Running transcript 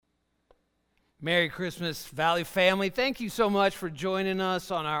Merry Christmas, Valley family. Thank you so much for joining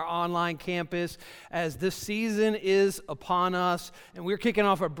us on our online campus as this season is upon us. And we're kicking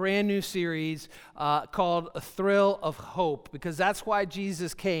off a brand new series called A Thrill of Hope, because that's why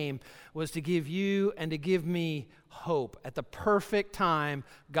Jesus came, was to give you and to give me hope. At the perfect time,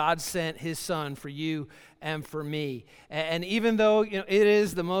 God sent his son for you and for me. And even though it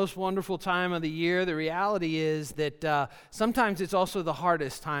is the most wonderful time of the year, the reality is that sometimes it's also the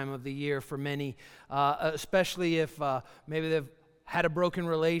hardest time of the year for many, especially if maybe they've had a broken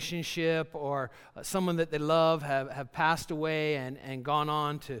relationship or someone that they love have passed away and gone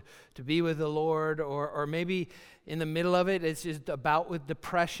on to be with the Lord, or maybe in the middle of it, it's just about with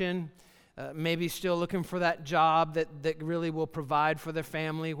depression. Maybe still looking for that job that really will provide for their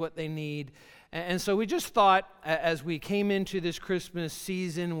family what they need. And so we just thought, as we came into this Christmas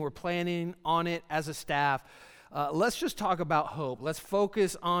season, we're planning on it as a staff, let's just talk about hope. Let's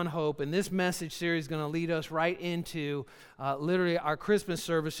focus on hope. And this message series is going to lead us right into literally our Christmas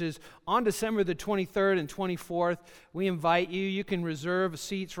services. On December the 23rd and 24th, we invite you. You can reserve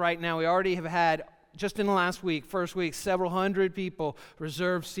seats right now. We already have had, just in the last week, first week, several hundred people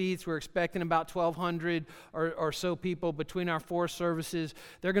reserve seats. We're expecting about 1,200 or so people between our four services.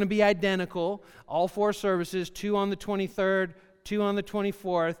 They're going to be identical, all four services, 2 on the 23rd, 2 on the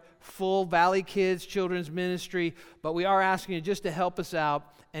 24th, full Valley Kids Children's Ministry. But we are asking you just to help us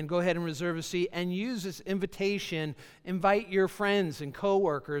out and go ahead and reserve a seat and use this invitation. Invite your friends and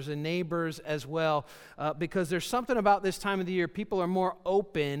coworkers and neighbors as well, because there's something about this time of the year. People are more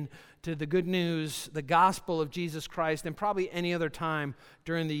open to the good news, the gospel of Jesus Christ, than probably any other time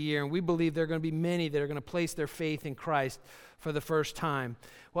during the year. And we believe there are going to be many that are going to place their faith in Christ for the first time.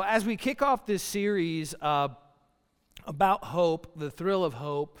 Well, as we kick off this series about hope, the thrill of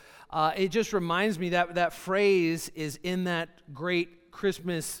hope, it just reminds me that that phrase is in that great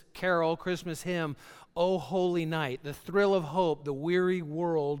Christmas carol, Christmas hymn, "O Holy Night." The thrill of hope, the weary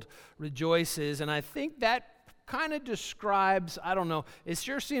world rejoices. And I think that kind of describes, I don't know, it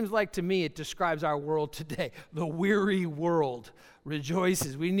sure seems like to me it describes our world today. The weary world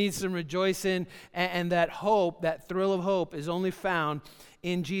rejoices. We need some rejoicing, and that hope, that thrill of hope, is only found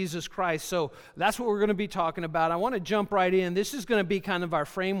in Jesus Christ. So that's what we're going to be talking about. I want to jump right in. This is going to be kind of our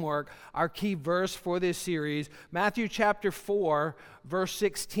framework, our key verse for this series. Matthew chapter 4, verse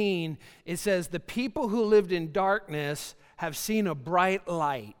 16, it says, "The people who lived in darkness have seen a bright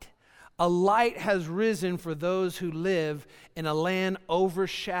light. A light has risen for those who live in a land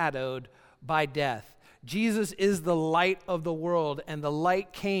overshadowed by death." Jesus is the light of the world, and the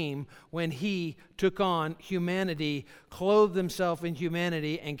light came when he took on humanity, clothed himself in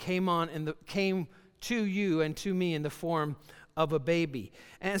humanity, and came to you and to me in the form of a baby.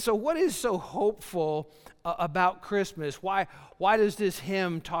 And so what is so hopeful about Christmas? Why does this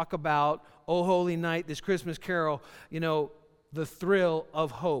hymn talk about, "O Holy Night," this Christmas carol, the thrill of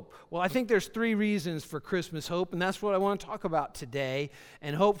hope? Well, I think there's 3 reasons for Christmas hope, and that's what I want to talk about today.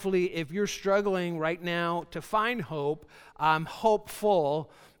 And hopefully, if you're struggling right now to find hope, I'm hopeful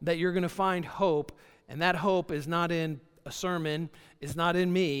that you're going to find hope, and that hope is not in a sermon, it's not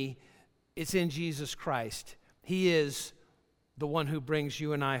in me, it's in Jesus Christ. He is the one who brings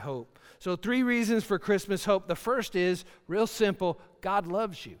you and I hope. So 3 reasons for Christmas hope. The first is real simple: God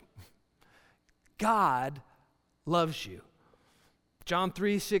loves you. God loves you. John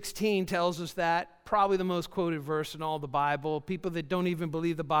 3:16 tells us that, probably the most quoted verse in all the Bible. People that don't even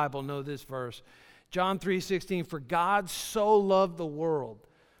believe the Bible know this verse. John 3:16, "For God so loved the world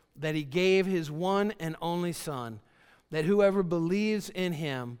that he gave his one and only Son, that whoever believes in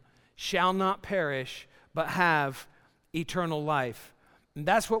him shall not perish, but have eternal life." And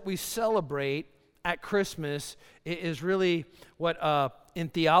that's what we celebrate at Christmas. It is really what in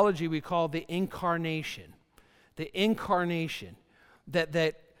theology we call the incarnation. The incarnation.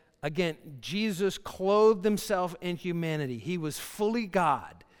 That again, Jesus clothed himself in humanity. He was fully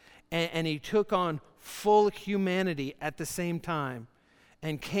God, and he took on full humanity at the same time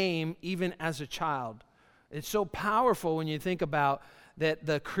and came even as a child. It's so powerful when you think about that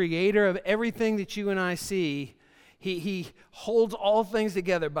the creator of everything that you and I see, he holds all things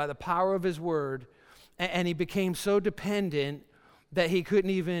together by the power of his word, and he became so dependent that he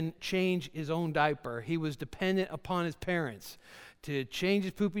couldn't even change his own diaper. He was dependent upon his parents to change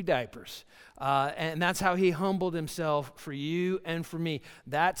his poopy diapers. And that's how he humbled himself for you and for me.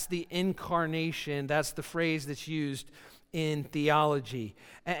 That's the incarnation. That's the phrase that's used in theology.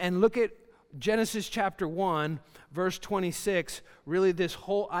 And look at Genesis chapter 1, verse 26, really this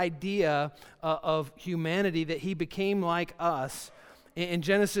whole idea of humanity, that he became like us. In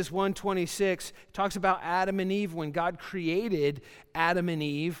Genesis 1:26, it talks about Adam and Eve when God created Adam and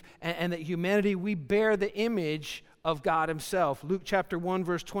Eve, and that humanity, we bear the image of God himself. Luke chapter 1,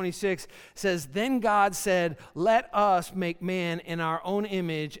 verse 26 says, "Then God said, 'Let us make man in our own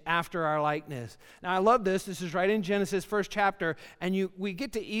image after our likeness.'" Now I love this. This is right in Genesis, first chapter, and we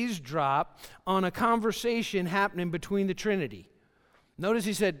get to eavesdrop on a conversation happening between the Trinity. Notice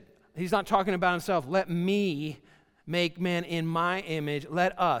he said, he's not talking about himself. "Let me make man in my image."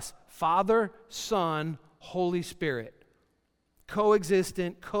 Let us. Father, Son, Holy Spirit.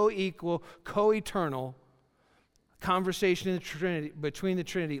 Coexistent, co-equal, co-eternal conversation in the Trinity, between the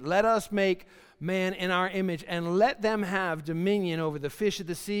Trinity. Let us make man in our image, and let them have dominion over the fish of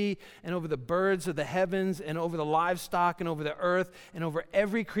the sea, and over the birds of the heavens, and over the livestock, and over the earth, and over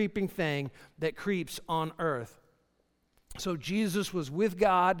every creeping thing that creeps on earth. So Jesus was with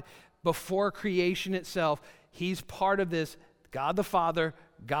God before creation itself. He's part of this. God the Father,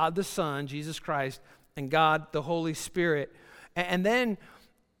 God the Son, Jesus Christ, and God the Holy Spirit. And then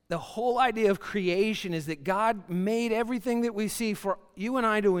the whole idea of creation is that God made everything that we see for you and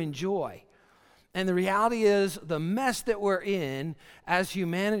I to enjoy. And the reality is, the mess that we're in as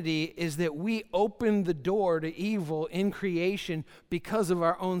humanity is that we opened the door to evil in creation because of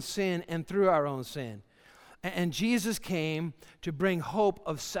our own sin and through our own sin. And Jesus came to bring hope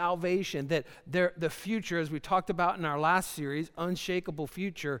of salvation, that the future, as we talked about in our last series, Unshakable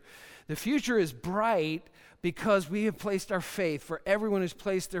Future, the future is bright because we have placed our faith, for everyone who's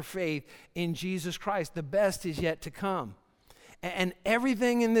placed their faith in Jesus Christ. The best is yet to come. And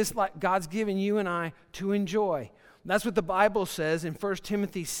everything in this life, God's given you and I to enjoy. That's what the Bible says in 1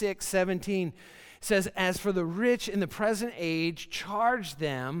 Timothy 6:17. It says, "As for the rich in the present age, charge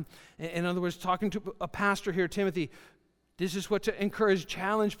them," in other words, talking to a pastor here, Timothy, this is what to encourage,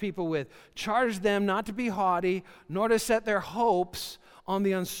 challenge people with. "Charge them not to be haughty, nor to set their hopes on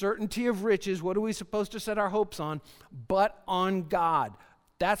the uncertainty of riches." What are we supposed to set our hopes on? "But on God."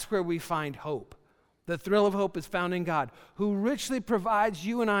 That's where we find hope. The thrill of hope is found in God, who richly provides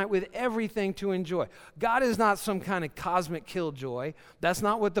you and I with everything to enjoy. God is not some kind of cosmic killjoy. That's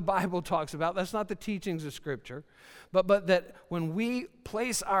not what the Bible talks about. That's not the teachings of Scripture. But that when we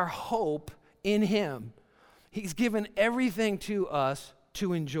place our hope in Him, He's given everything to us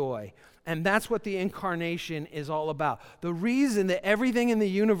to enjoy. And that's what the incarnation is all about. The reason that everything in the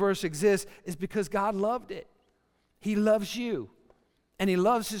universe exists is because God loved it. He loves you, and He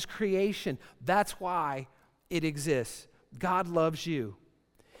loves His creation. That's why it exists. God loves you.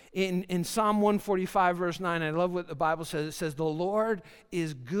 In Psalm 145, verse 9, I love what the Bible says. It says, "The Lord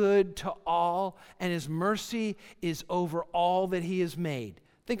is good to all, and His mercy is over all that He has made."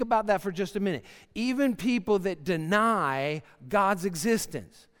 Think about that for just a minute. Even people that deny God's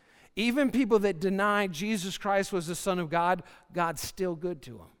existence, even people that deny Jesus Christ was the Son of God, God's still good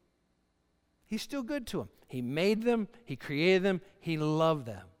to them. He's still good to them. He made them, He created them, He loved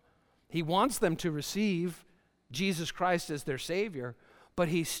them. He wants them to receive Jesus Christ as their Savior, but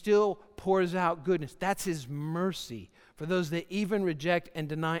He still pours out goodness. That's His mercy for those that even reject and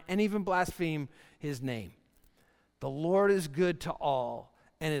deny and even blaspheme His name. The Lord is good to all,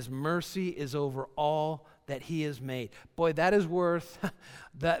 and His mercy is over all that He has made. Boy, that is worth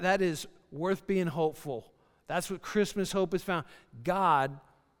that is worth being hopeful. That's what Christmas hope is found. God,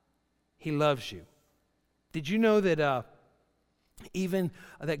 He loves you. Did you know that even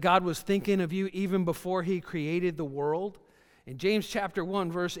that God was thinking of you even before He created the world? In James chapter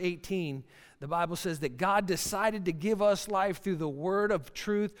 1, verse 18, the Bible says that God decided to give us life through the word of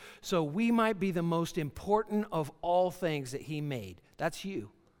truth so we might be the most important of all things that He made. That's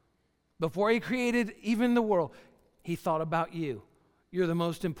you. Before He created even the world, He thought about you. You're the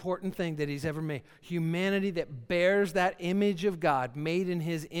most important thing that He's ever made. Humanity that bears that image of God, made in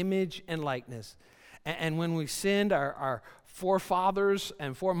His image and likeness. And when we sinned, our forefathers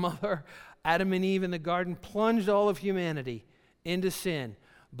and foremother, Adam and Eve in the garden, plunged all of humanity into sin.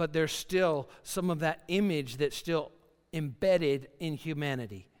 But there's still some of that image that's still embedded in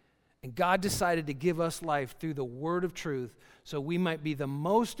humanity. And God decided to give us life through the word of truth so we might be the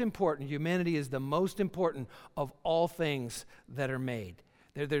most important. Humanity is the most important of all things that are made.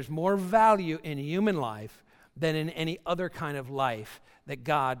 There's more value in human life than in any other kind of life that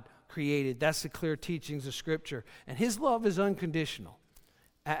God created. That's the clear teachings of Scripture. And His love is unconditional.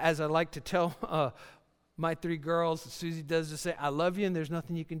 As I like to tell my three girls, Susie does, to say, "I love you and there's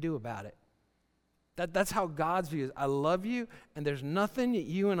nothing you can do about it." That's how God's view is. I love you and there's nothing that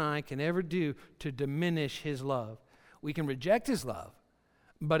you and I can ever do to diminish His love. We can reject His love,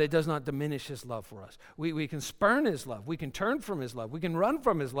 but it does not diminish His love for us. We can spurn His love. We can turn from His love. We can run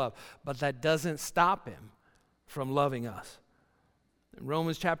from His love, but that doesn't stop Him from loving us. In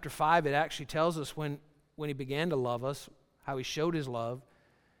Romans chapter 5, it actually tells us when he began to love us, how he showed his love.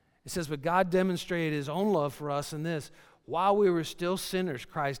 It says, but God demonstrated his own love for us in this: while we were still sinners,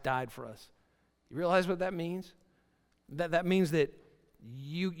 Christ died for us. You realize what that means? That means that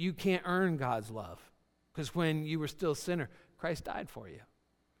you can't earn God's love, because when you were still a sinner, Christ died for you.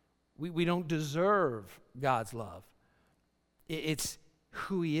 We don't deserve God's love. It's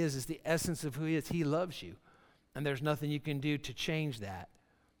who he is. It's the essence of who he is. He loves you, and there's nothing you can do to change that.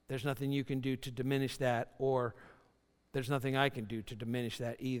 There's nothing you can do to diminish that, or there's nothing I can do to diminish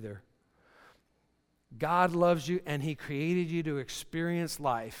that either. God loves you, and he created you to experience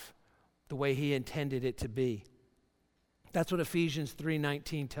life the way he intended it to be. That's what Ephesians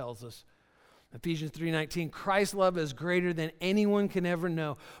 3:19 tells us. Ephesians 3:19, Christ's love is greater than anyone can ever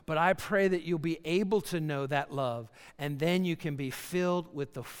know, but I pray that you'll be able to know that love, and then you can be filled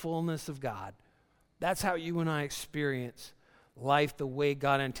with the fullness of God. That's how you and I experience life the way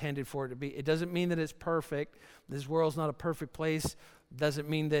God intended for it to be. It doesn't mean that it's perfect. This world's not a perfect place. It doesn't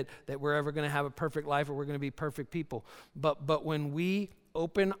mean that we're ever going to have a perfect life or we're going to be perfect people. But when we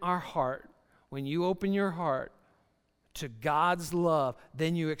open our heart, when you open your heart to God's love,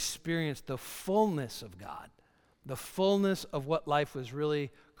 then you experience the fullness of God, the fullness of what life was really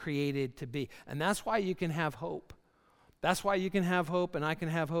created to be. And that's why you can have hope. That's why you can have hope, and I can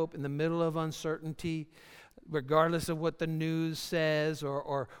have hope in the middle of uncertainty, regardless of what the news says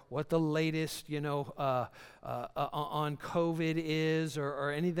or what the latest, on COVID is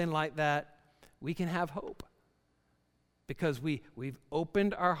or anything like that. We can have hope because we've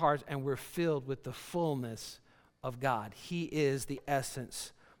opened our hearts and we're filled with the fullness of God. He is the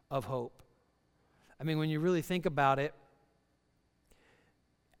essence of hope. I mean, when you really think about it,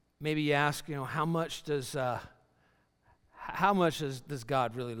 maybe you ask, how much does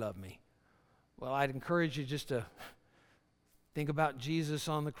God really love me? Well, I'd encourage you just to think about Jesus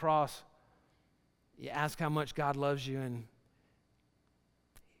on the cross. You ask how much God loves you, and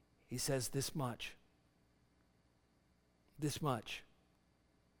he says this much. This much.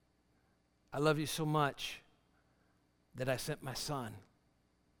 I love you so much that I sent my son,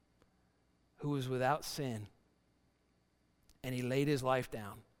 who was without sin, and he laid his life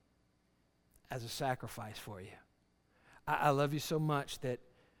down as a sacrifice for you. I love you so much that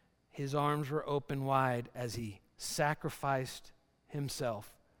his arms were open wide as he sacrificed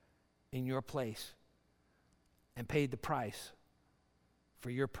himself in your place and paid the price for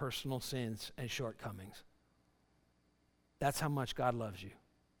your personal sins and shortcomings. That's how much God loves you.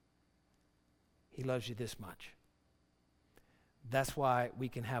 He loves you this much. That's why we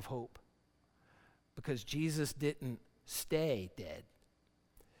can have hope. Because Jesus didn't stay dead,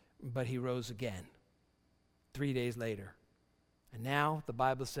 but he rose again 3 days later. And now, the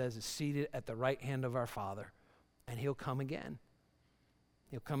Bible says, is seated at the right hand of our Father, and he'll come again.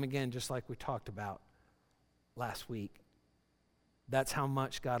 He'll come again just like we talked about last week. That's how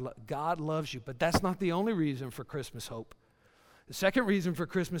much God loves you, but that's not the only reason for Christmas hope. The second reason for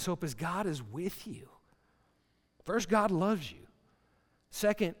Christmas hope is God is with you. First, God loves you.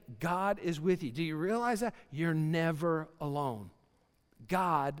 Second, God is with you. Do you realize that? You're never alone.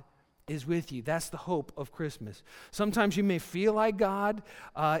 God is with you. That's the hope of Christmas. Sometimes you may feel like God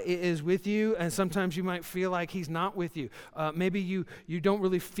is with you, and sometimes you might feel like he's not with you. Maybe you don't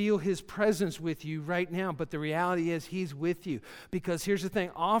really feel his presence with you right now, but the reality is he's with you. Because here's the thing,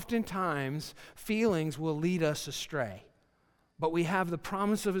 oftentimes feelings will lead us astray, but we have the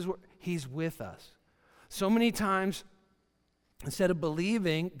promise of his word. He's with us. So many times, instead of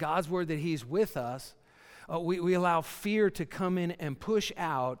believing God's word that he's with us, we allow fear to come in and push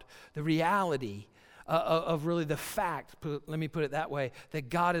out the reality of really the fact, let me put it that way, that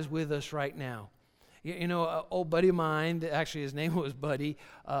God is with us right now. An old buddy of mine, actually his name was Buddy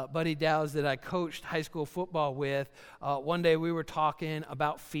Dowds, that I coached high school football with. One day we were talking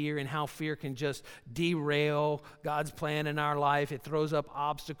about fear and how fear can just derail God's plan in our life. It throws up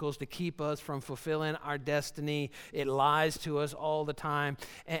obstacles to keep us from fulfilling our destiny. It lies to us all the time.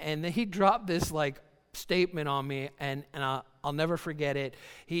 And then he dropped this statement on me, and I'll never forget it.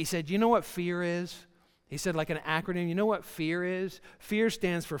 He said, you know what fear is? He said, like an acronym, you know what fear is? Fear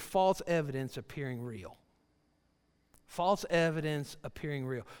stands for false evidence appearing real. False evidence appearing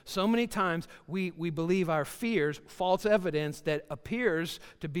real. So many times we believe our fears, false evidence that appears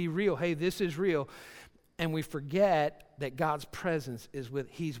to be real. Hey, this is real. And we forget that God's presence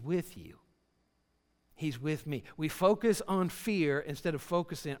he's with you. He's with me. We focus on fear instead of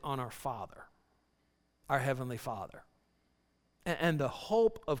focusing on our Father, our Heavenly Father. And the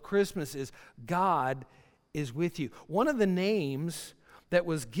hope of Christmas is God is with you. One of the names that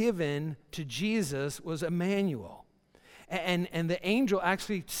was given to Jesus was Emmanuel. And the angel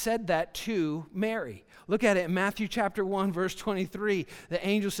actually said that to Mary. Look at it in Matthew chapter 1, verse 23. The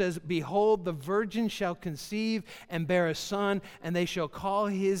angel says, "Behold, the virgin shall conceive and bear a son, and they shall call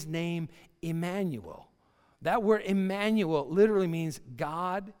his name Emmanuel." That word Emmanuel literally means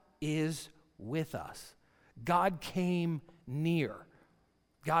God is with us. God came near.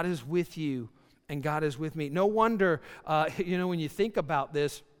 God is with you, and God is with me. No wonder, when you think about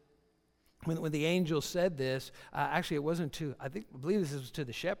this, when the angel said this, actually it wasn't to, I believe this was to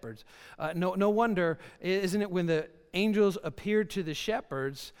the shepherds. No wonder, isn't it, when the angels appeared to the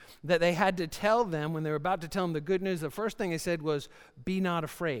shepherds, that they had to tell them, when they were about to tell them the good news, the first thing they said was, "Be not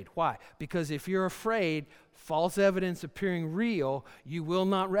afraid." Why? Because if you're afraid, false evidence appearing real, you will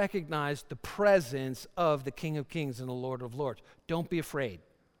not recognize the presence of the King of Kings and the Lord of Lords. Don't be afraid.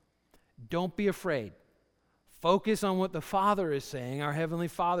 Don't be afraid. Focus on what the Father is saying, our Heavenly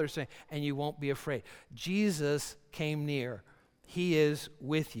Father is saying, and you won't be afraid. Jesus came near. He is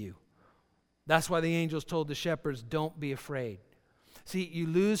with you. That's why the angels told the shepherds, don't be afraid. See, you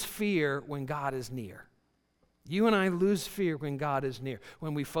lose fear when God is near. You and I lose fear when God is near.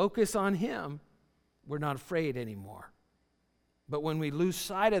 When we focus on Him, we're not afraid anymore. But when we lose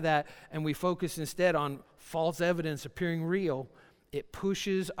sight of that and we focus instead on false evidence appearing real, it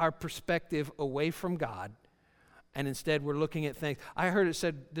pushes our perspective away from God. And instead, we're looking at things. I heard it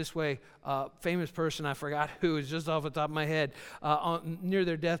said this way, famous person, I forgot who, is just off the top of my head, near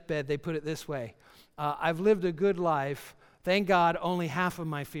their deathbed, they put it this way: I've lived a good life. Thank God only half of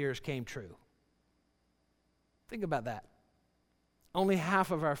my fears came true. Think about that. Only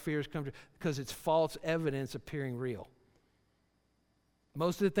half of our fears come true because it's false evidence appearing real.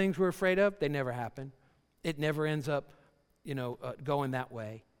 Most of the things we're afraid of, they never happen. It never ends up, going that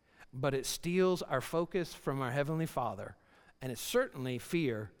way. But it steals our focus from our Heavenly Father, and it certainly,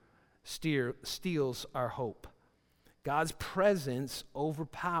 fear steals our hope. God's presence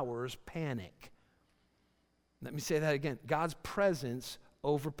overpowers panic. Let me say that again. God's presence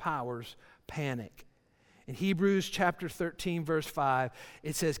overpowers panic. In Hebrews chapter 13, verse 5,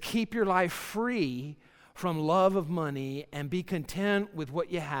 it says, "Keep your life free from love of money and be content with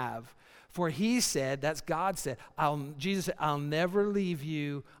what you have. For He said," that's God said, Jesus said, "I'll never leave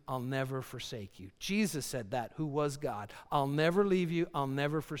you, I'll never forsake you." Jesus said that, who was God. "I'll never leave you, I'll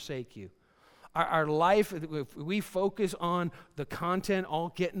never forsake you." Our life, if we focus on the content,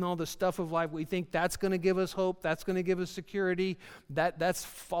 getting all the stuff of life, we think that's going to give us hope, that's going to give us security. That's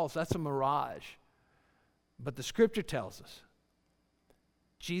false, that's a mirage. But the Scripture tells us,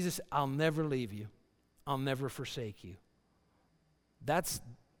 Jesus, "I'll never leave you, I'll never forsake you." That's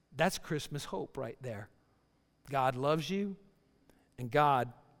Christmas hope right there. God loves you, and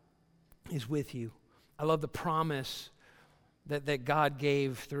God is with you. I love the promise that God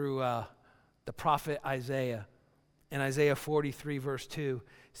gave through the prophet Isaiah. In Isaiah 43, verse 2,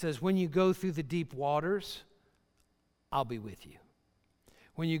 it says, "When you go through the deep waters, I'll be with you.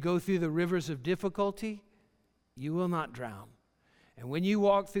 When you go through the rivers of difficulty, you will not drown. And when you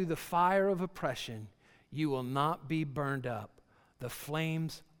walk through the fire of oppression, you will not be burned up. The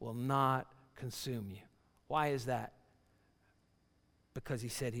flames will not consume you." Why is that? Because He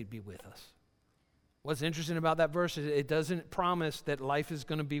said He'd be with us. What's interesting about that verse is it doesn't promise that life is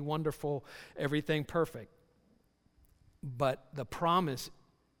going to be wonderful, everything perfect. But the promise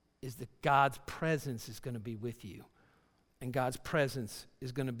is that God's presence is going to be with you. And God's presence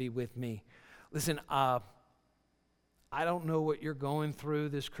is going to be with me. Listen, I don't know what you're going through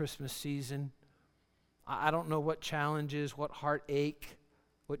this Christmas season. I don't know what challenges, what heartache,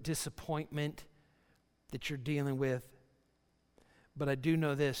 what disappointment that you're dealing with. But I do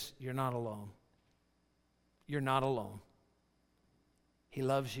know this: you're not alone. You're not alone. He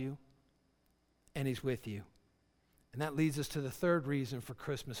loves you, and He's with you. And that leads us to the third reason for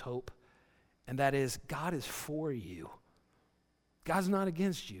Christmas hope, and that is God is for you. God's not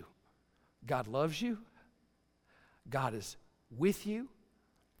against you. God loves you. God is with you,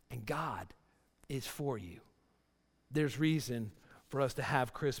 and God is for you. There's reason for us to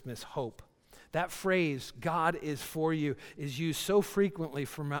have Christmas hope. That phrase, "God is for you," is used so frequently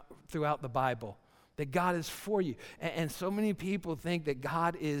throughout the Bible, that God is for you. And so many people think that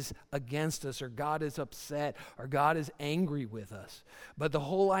God is against us, or God is upset, or God is angry with us. But the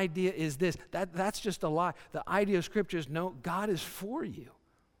whole idea is this, that's just a lie. The idea of Scripture is, no, God is for you.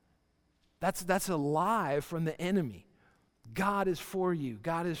 That's a lie from the enemy. God is for you.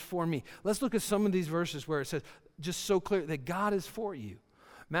 God is for me. Let's look at some of these verses where it says just so clear that God is for you.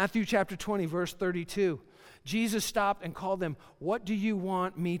 Matthew chapter 20, verse 32. Jesus stopped and called them, "What do you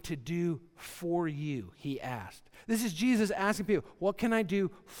want me to do for you?" he asked. This is Jesus asking people, what can I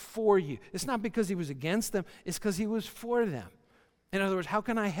do for you? It's not because he was against them, it's because he was for them. In other words, how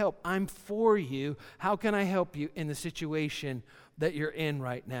can I help? I'm for you. How can I help you in the situation that you're in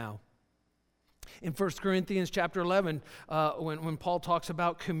right now? In 1 Corinthians chapter 11, when Paul talks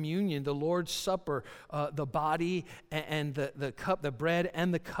about communion, the Lord's Supper, the body and the cup, the bread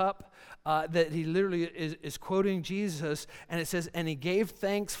and the cup, that he literally is quoting Jesus, and it says, and he gave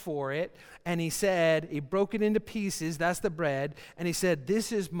thanks for it, and he said, he broke it into pieces, that's the bread, and he said,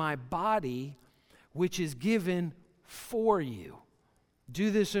 this is my body, which is given for you. Do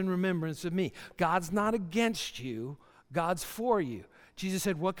this in remembrance of me. God's not against you, God's for you. Jesus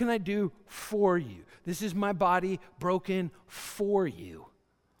said, what can I do for you? This is my body broken for you.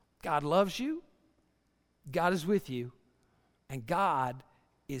 God loves you, God is with you, and God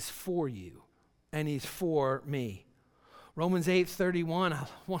is for you, and he's for me. Romans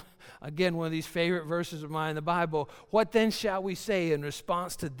 8:31, again, one of these favorite verses of mine in the Bible. What then shall we say in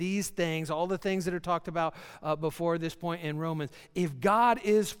response to these things, all the things that are talked about before this point in Romans? If God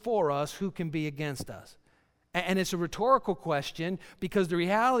is for us, who can be against us? And it's a rhetorical question because the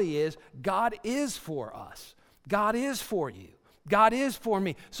reality is God is for us. God is for you. God is for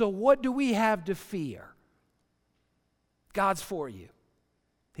me. So what do we have to fear? God's for you.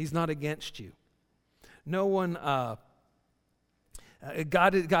 He's not against you. No one, God,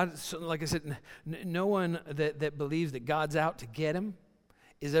 like I said, no one that believes that God's out to get him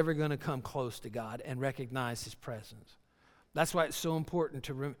is ever going to come close to God and recognize his presence. That's why it's so important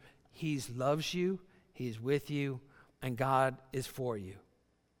to remember he loves you, he's with you, and God is for you.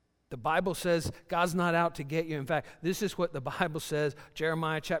 The Bible says God's not out to get you. In fact, this is what the Bible says,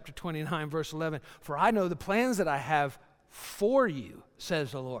 Jeremiah chapter 29, verse 11. For I know the plans that I have for you,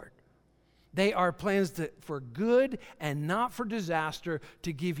 says the Lord. They are plans for good and not for disaster,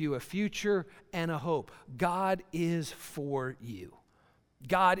 to give you a future and a hope. God is for you.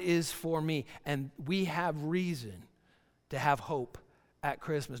 God is for me. And we have reason to have hope at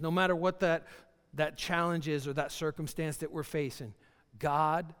Christmas. No matter what that challenge is or that circumstance that we're facing,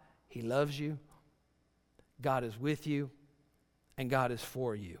 God, he loves you, God is with you, and God is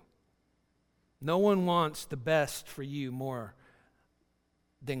for you. No one wants the best for you more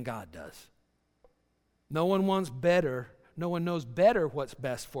than God does. No one wants better. No one knows better what's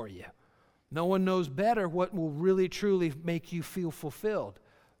best for you. No one knows better what will really truly make you feel fulfilled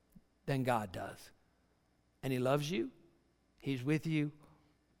than God does. And he loves you, he's with you,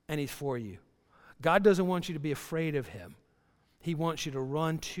 and he's for you. God doesn't want you to be afraid of him. He wants you to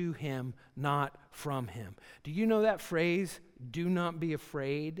run to him, not from him. Do you know that phrase, do not be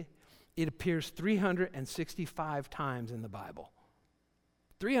afraid? It appears 365 times in the Bible.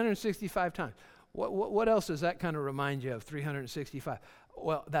 365 times. What else does that kind of remind you of, 365?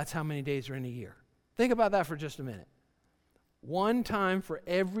 Well, that's how many days are in a year. Think about that for just a minute. One time for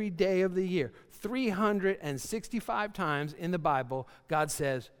every day of the year. 365 times in the Bible, God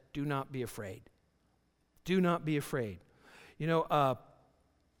says, do not be afraid. Do not be afraid. You know,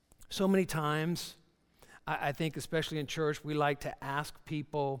 so many times, I think especially in church, we like to ask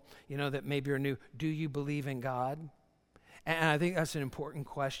people, you know, that maybe are new, do you believe in God? And I think that's an important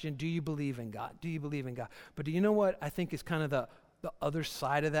question. Do you believe in God? Do you believe in God? But do you know what I think is kind of the other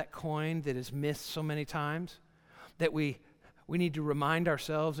side of that coin that is missed so many times? That we need to remind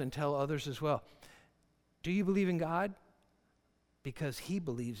ourselves and tell others as well. Do you believe in God? Because he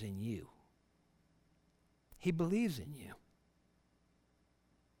believes in you. He believes in you.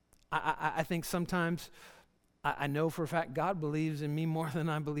 I think sometimes, I know for a fact God believes in me more than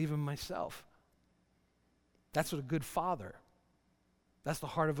I believe in myself. That's what a good father. That's the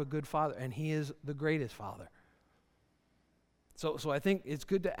heart of a good father, and he is the greatest father. So I think it's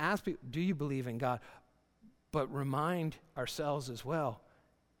good to ask people, do you believe in God? But remind ourselves as well,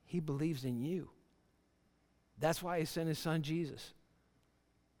 he believes in you. That's why he sent his son Jesus.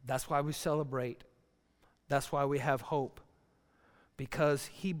 That's why we celebrate. That's why we have hope. Because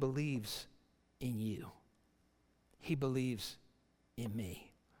he believes in you. He believes in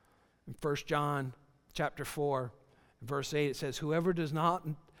me. In 1 John chapter 4, verse 8, it says, whoever does not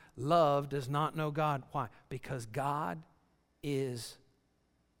love does not know God. Why? Because God is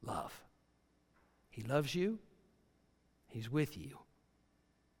love. He loves you. He's with you.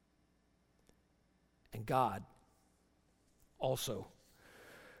 And God also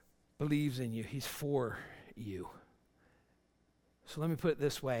believes in you. He's for you. So let me put it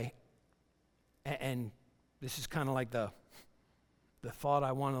this way, and this is kind of like the thought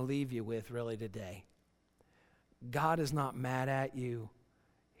I want to leave you with really today. God is not mad at you.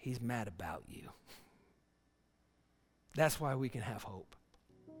 He's mad about you. That's why we can have hope.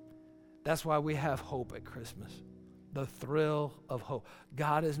 That's why we have hope at Christmas. The thrill of hope.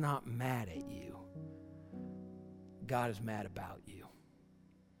 God is not mad at you. God is mad about you.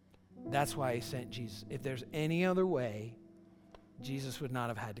 That's why he sent Jesus. If there's any other way, Jesus would not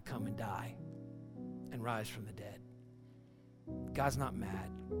have had to come and die and rise from the dead. God's not mad.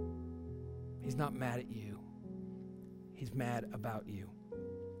 He's not mad at you. He's mad about you.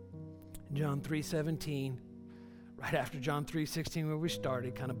 John 3:17, right after John 3:16 where we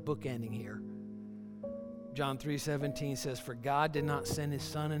started, kind of bookending here. John 3:17 says, "For God did not send his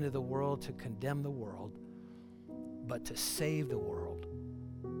Son into the world to condemn the world, but to save the world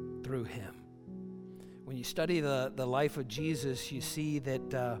through him." When you study the life of Jesus, you see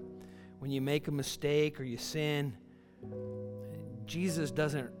that when you make a mistake or you sin, Jesus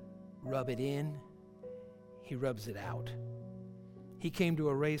doesn't rub it in, he rubs it out. He came to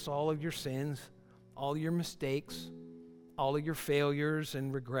erase all of your sins, all your mistakes, all of your failures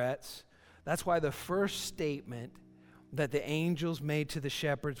and regrets. That's why the first statement that the angels made to the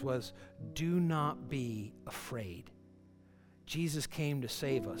shepherds was, "Do not be afraid." Jesus came to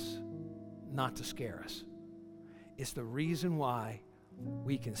save us, not to scare us. It's the reason why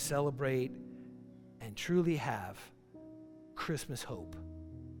we can celebrate and truly have Christmas hope.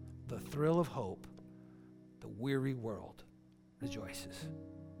 The thrill of hope, the weary world rejoices.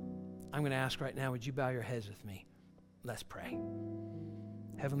 I'm going to ask right now, would you bow your heads with me? Let's pray.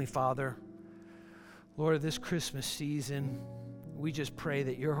 Heavenly Father, Lord, this Christmas season, we just pray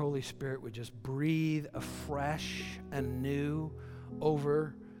that your Holy Spirit would just breathe afresh and new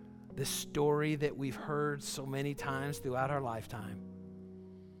over this story that we've heard so many times throughout our lifetime.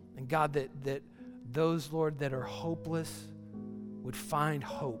 And God, that those, Lord, that are hopeless would find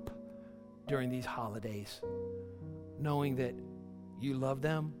hope during these holidays, knowing that you love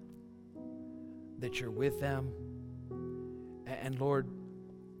them, that you're with them, and Lord,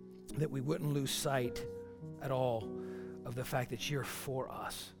 that we wouldn't lose sight at all of the fact that you're for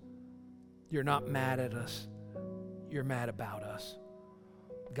us. You're not mad at us. You're mad about us.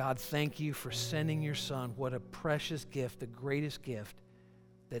 God, thank you for sending your Son. What a precious gift, the greatest gift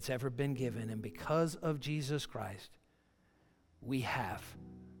that's ever been given. And because of Jesus Christ, we have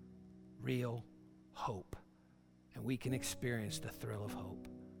real hope. And we can experience the thrill of hope.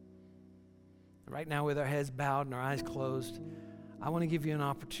 Right now, with our heads bowed and our eyes closed, I want to give you an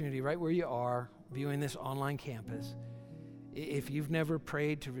opportunity right where you are, viewing this online campus. If you've never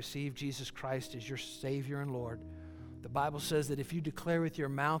prayed to receive Jesus Christ as your Savior and Lord, the Bible says that if you declare with your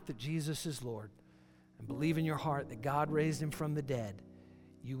mouth that Jesus is Lord and believe in your heart that God raised him from the dead,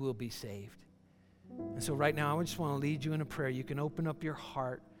 you will be saved. And so right now, I just want to lead you in a prayer. You can open up your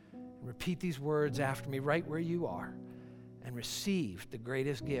heart and repeat these words after me right where you are and receive the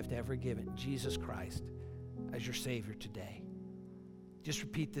greatest gift ever given, Jesus Christ, as your Savior today. Just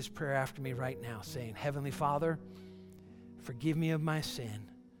repeat this prayer after me right now, saying, Heavenly Father, forgive me of my sin.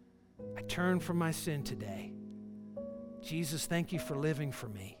 I turn from my sin today. Jesus, thank you for living for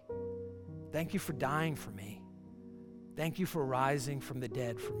me. Thank you for dying for me. Thank you for rising from the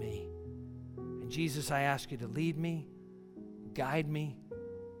dead for me. And Jesus, I ask you to lead me, guide me,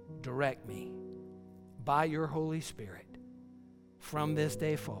 direct me by your Holy Spirit from this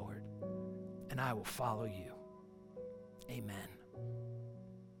day forward, and I will follow you. Amen.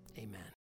 Amen.